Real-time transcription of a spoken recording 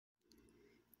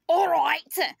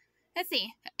Alright. Let's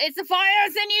see. It's the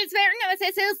fires in you, no,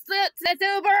 it's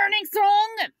still burning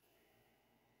strong.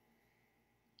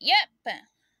 Yep.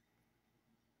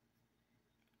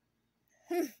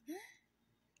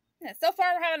 So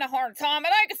far we're having a hard time,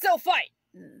 and I can still fight.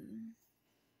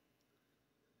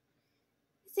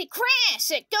 Let's see, Crash,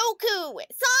 Goku,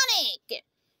 Sonic.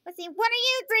 Let's see, what are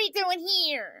you three doing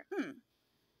here?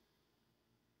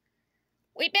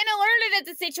 We've been alerted at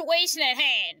the situation at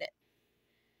hand.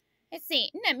 Let's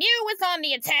see, Mew was on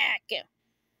the attack.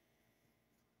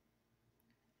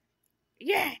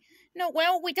 Yeah, no,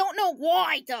 well, we don't know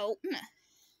why, though.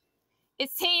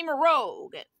 It's Team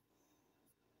Rogue.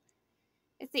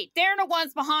 Let's see, they're the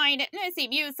ones behind it. Let's see,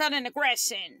 Mew's sudden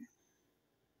aggression.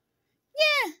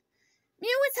 Yeah,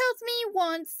 Mew has helped me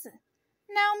once.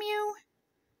 Now, Mew,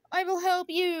 I will help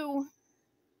you.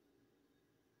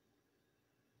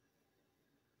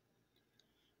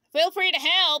 Feel free to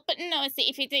help, but no, let's see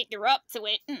if you think you're up to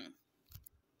it.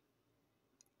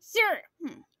 Sure.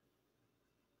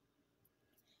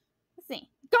 Let's see.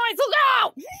 Guys, look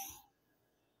out!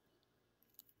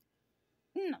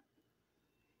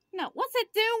 No, what's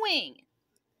it doing?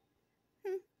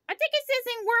 I think it's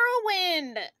using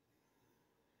Whirlwind. Let's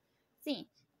see.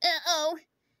 Uh-oh.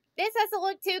 This doesn't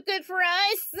look too good for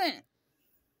us.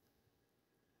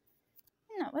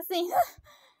 No, let's see.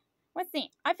 Let's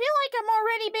see. I feel like I'm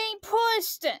already being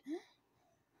pushed.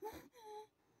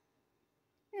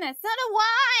 No, so do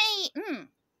I.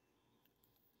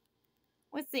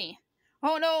 Let's see.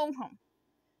 Oh, no. No,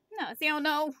 let's see. Oh,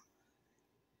 no.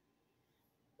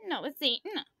 No, let's see.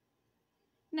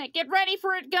 No, get ready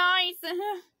for it, guys.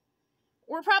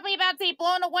 We're probably about to be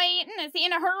blown away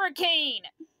in a hurricane.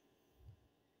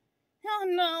 Oh,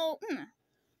 no.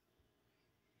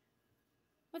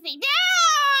 Let's see.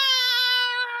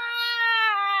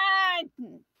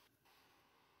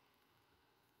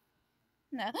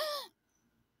 No.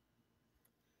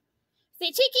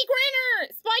 See, cheeky grinner!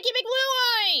 Spiky big blue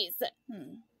eyes!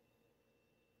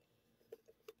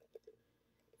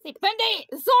 See, Bendy!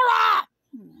 Sora!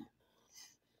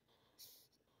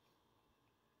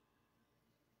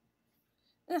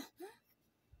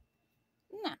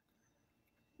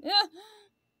 No.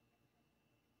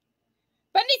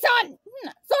 Bendy-san!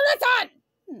 Sora-san!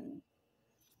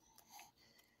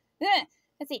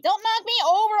 Let's see, don't knock me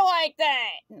over like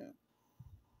that!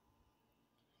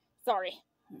 Sorry.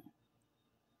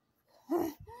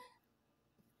 Let's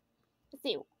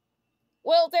see.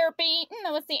 Will there be,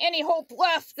 let's see, any hope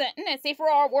left? Let's see, for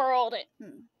our world.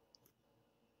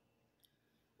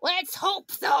 Let's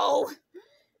hope so!